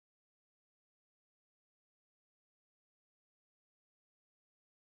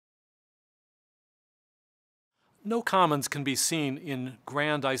No commons can be seen in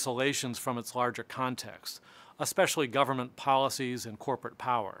grand isolations from its larger context, especially government policies and corporate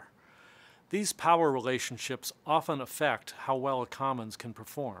power. These power relationships often affect how well a commons can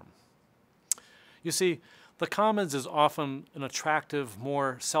perform. You see, the commons is often an attractive,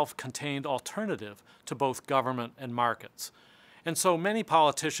 more self-contained alternative to both government and markets. And so many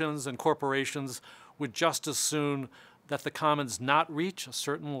politicians and corporations would just as soon that the commons not reach a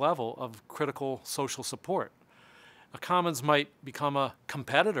certain level of critical social support. A commons might become a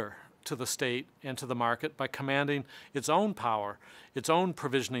competitor to the state and to the market by commanding its own power, its own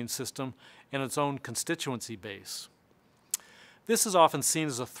provisioning system, and its own constituency base. This is often seen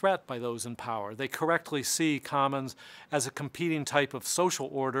as a threat by those in power. They correctly see commons as a competing type of social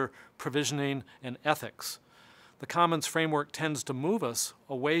order, provisioning, and ethics. The commons framework tends to move us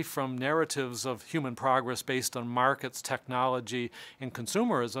away from narratives of human progress based on markets, technology, and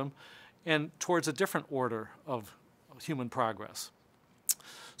consumerism, and towards a different order of human progress.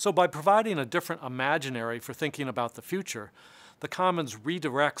 So by providing a different imaginary for thinking about the future, the commons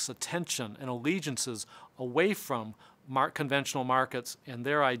redirects attention and allegiances away from conventional markets and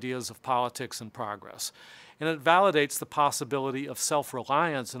their ideas of politics and progress. And it validates the possibility of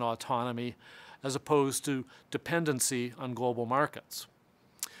self-reliance and autonomy as opposed to dependency on global markets.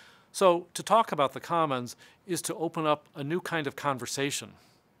 So to talk about the commons is to open up a new kind of conversation.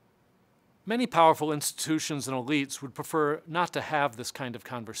 Many powerful institutions and elites would prefer not to have this kind of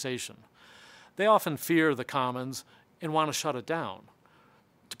conversation. They often fear the commons and want to shut it down.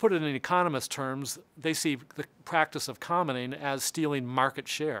 To put it in economist terms, they see the practice of commoning as stealing market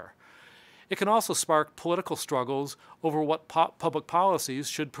share. It can also spark political struggles over what public policies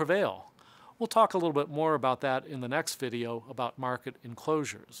should prevail. We'll talk a little bit more about that in the next video about market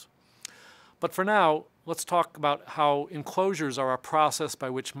enclosures. But for now, let's talk about how enclosures are a process by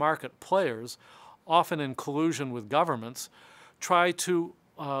which market players, often in collusion with governments, try to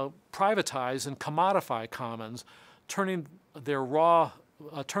privatize and commodify commons, turning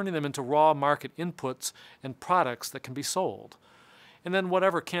them into raw market inputs and products that can be sold. And then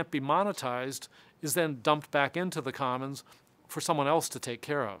whatever can't be monetized is then dumped back into the commons for someone else to take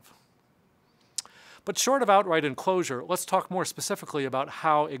care of. But short of outright enclosure, let's talk more specifically about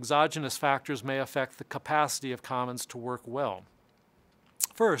how exogenous factors may affect the capacity of commons to work well.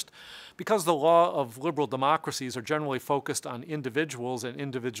 First, because the law of liberal democracies are generally focused on individuals and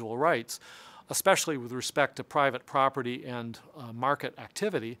individual rights, especially with respect to private property and market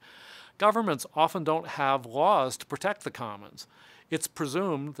activity, governments often don't have laws to protect the commons. It's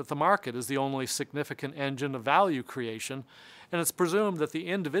presumed that the market is the only significant engine of value creation, and it's presumed that the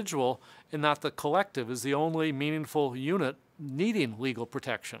individual and not the collective is the only meaningful unit needing legal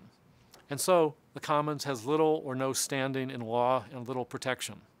protection. And so the commons has little or no standing in law and little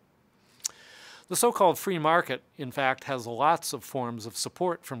protection. The so-called free market, in fact, has lots of forms of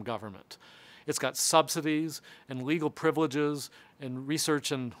support from government. It's got subsidies and legal privileges and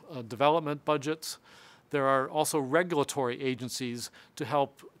research and development budgets. There are also regulatory agencies to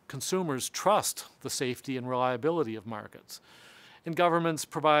help consumers trust the safety and reliability of markets. And governments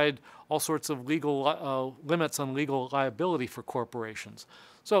provide all sorts of legal limits on legal liability for corporations.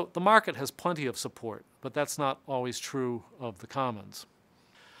 So the market has plenty of support, but that's not always true of the commons.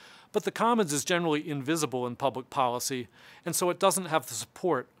 But the commons is generally invisible in public policy, and so it doesn't have the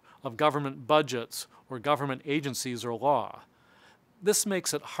support of government budgets or government agencies or law. This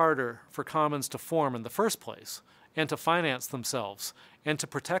makes it harder for commons to form in the first place, and to finance themselves, and to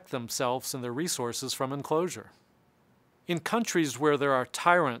protect themselves and their resources from enclosure. In countries where there are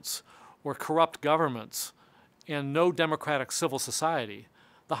tyrants or corrupt governments and no democratic civil society,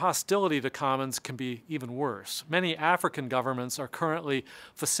 the hostility to commons can be even worse. Many African governments are currently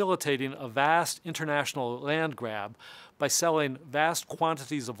facilitating a vast international land grab by selling vast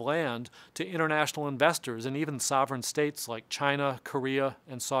quantities of land to international investors and even sovereign states like China, Korea,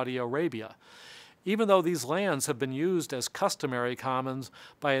 and Saudi Arabia, even though these lands have been used as customary commons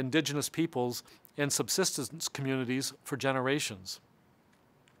by indigenous peoples and subsistence communities for generations.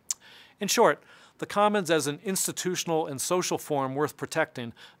 In short, the commons as an institutional and social form worth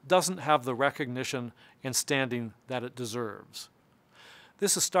protecting doesn't have the recognition and standing that it deserves.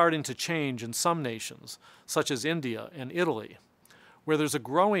 This is starting to change in some nations, such as India and Italy, where there's a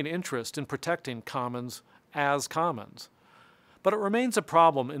growing interest in protecting commons as commons. But it remains a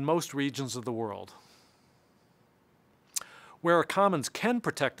problem in most regions of the world. Where a commons can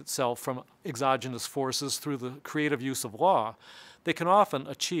protect itself from exogenous forces through the creative use of law, they can often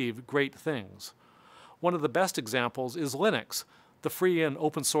achieve great things. One of the best examples is Linux, the free and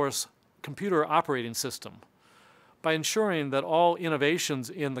open source computer operating system. By ensuring that all innovations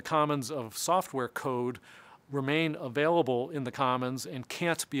in the commons of software code remain available in the commons and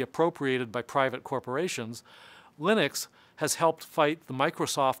can't be appropriated by private corporations, Linux has helped fight the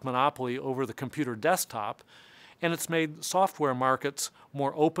Microsoft monopoly over the computer desktop, and it's made software markets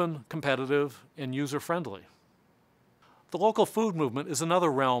more open, competitive, and user-friendly. The local food movement is another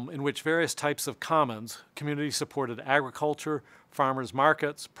realm in which various types of commons, community-supported agriculture, farmers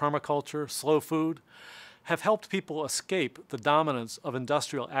markets, permaculture, slow food, have helped people escape the dominance of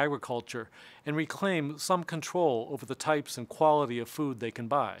industrial agriculture and reclaim some control over the types and quality of food they can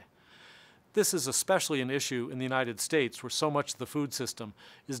buy. This is especially an issue in the United States, where so much of the food system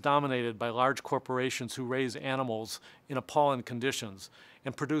is dominated by large corporations who raise animals in appalling conditions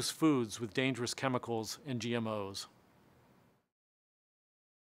and produce foods with dangerous chemicals and GMOs.